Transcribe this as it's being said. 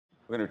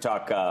We're going to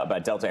talk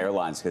about Delta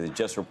Airlines because it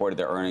just reported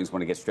their earnings. I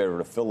want to get straight over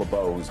to Phil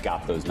LeBeau, who's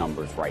got those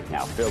numbers right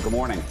now. Phil, good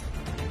morning.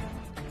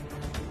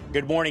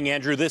 Good morning,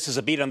 Andrew. This is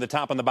a beat on the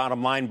top and the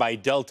bottom line by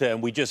Delta,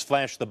 and we just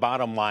flashed the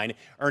bottom line,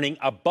 earning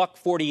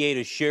 $1.48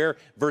 a share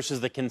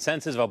versus the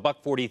consensus of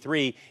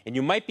 $1.43. And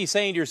you might be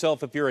saying to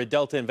yourself, if you're a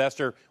Delta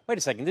investor, wait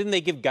a second, didn't they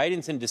give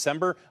guidance in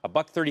December,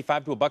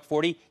 $1.35 to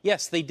 $1.40?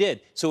 Yes, they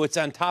did. So it's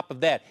on top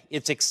of that.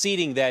 It's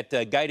exceeding that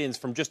guidance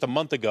from just a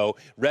month ago.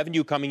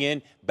 Revenue coming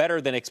in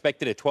better than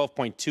expected at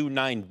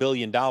 $12.29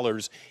 billion.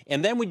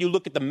 And then when you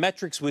look at the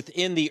metrics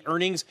within the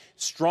earnings,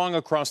 strong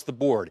across the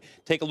board.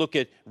 Take a look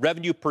at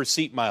revenue per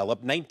seat mile,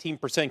 up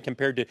 19%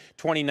 compared to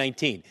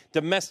 2019.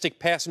 Domestic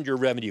passenger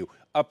revenue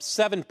up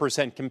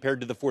 7% compared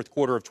to the fourth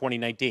quarter of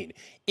 2019.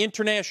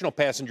 International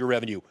passenger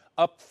revenue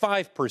up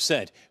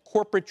 5%.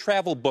 Corporate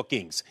travel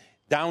bookings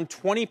down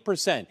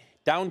 20%.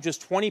 Down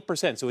just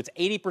 20%. So it's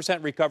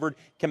 80% recovered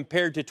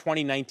compared to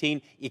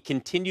 2019. It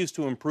continues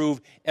to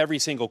improve every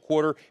single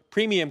quarter.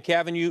 Premium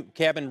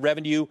cabin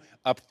revenue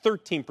up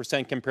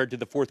 13% compared to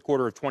the fourth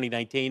quarter of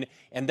 2019.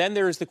 And then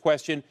there is the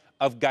question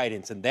of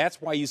guidance, and that's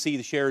why you see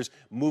the shares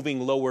moving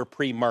lower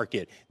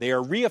pre-market. They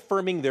are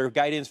reaffirming their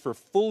guidance for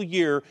full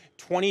year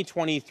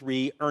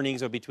 2023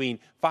 earnings of between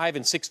 $5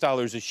 and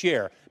 $6 a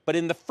share. But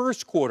in the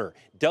first quarter,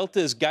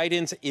 Delta's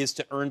guidance is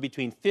to earn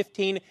between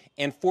 15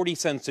 and 40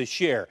 cents a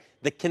share.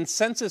 The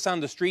consensus on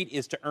the street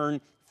is to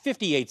earn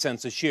 58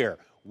 cents a share.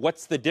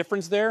 What's the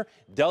difference there?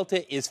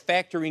 Delta is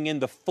factoring in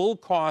the full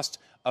cost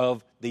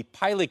of the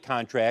pilot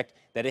contract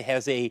that it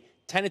has a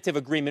tentative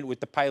agreement with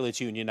the pilots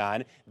union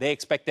on. They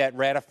expect that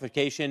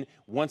ratification.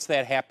 Once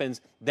that happens,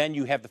 then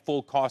you have the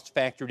full cost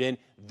factored in.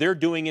 They're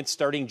doing it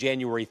starting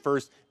January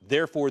 1st.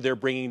 Therefore, they're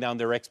bringing down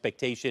their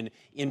expectation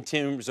in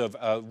terms of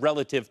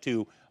relative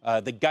to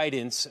the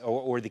guidance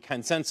or the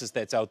consensus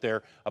that's out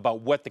there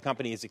about what the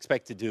company is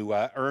expected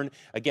to earn.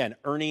 Again,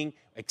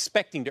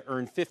 expecting to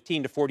earn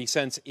 15 to 40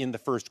 cents in the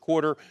first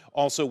quarter.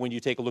 Also, when you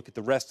take a look at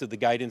the rest of the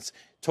guidance,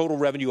 total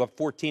revenue up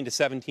 14 to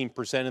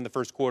 17% in the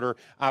first quarter.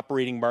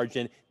 Operating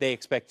margin, they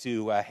expect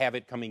to have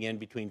it coming in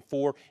between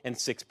 4 and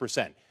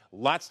 6%.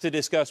 Lots to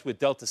discuss with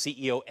Delta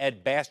CEO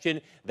Ed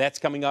Bastian. That's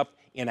coming up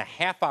in a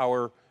half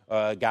hour,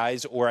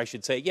 guys, or I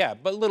should say,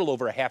 but a little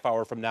over a half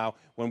hour from now,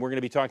 when we're going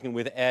to be talking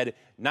with Ed,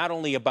 not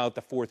only about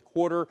the fourth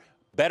quarter,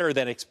 better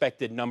than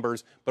expected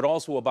numbers, but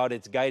also about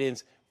its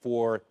guidance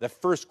for the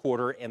first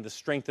quarter and the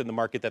strength in the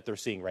market that they're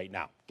seeing right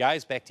now.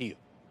 Guys, back to you.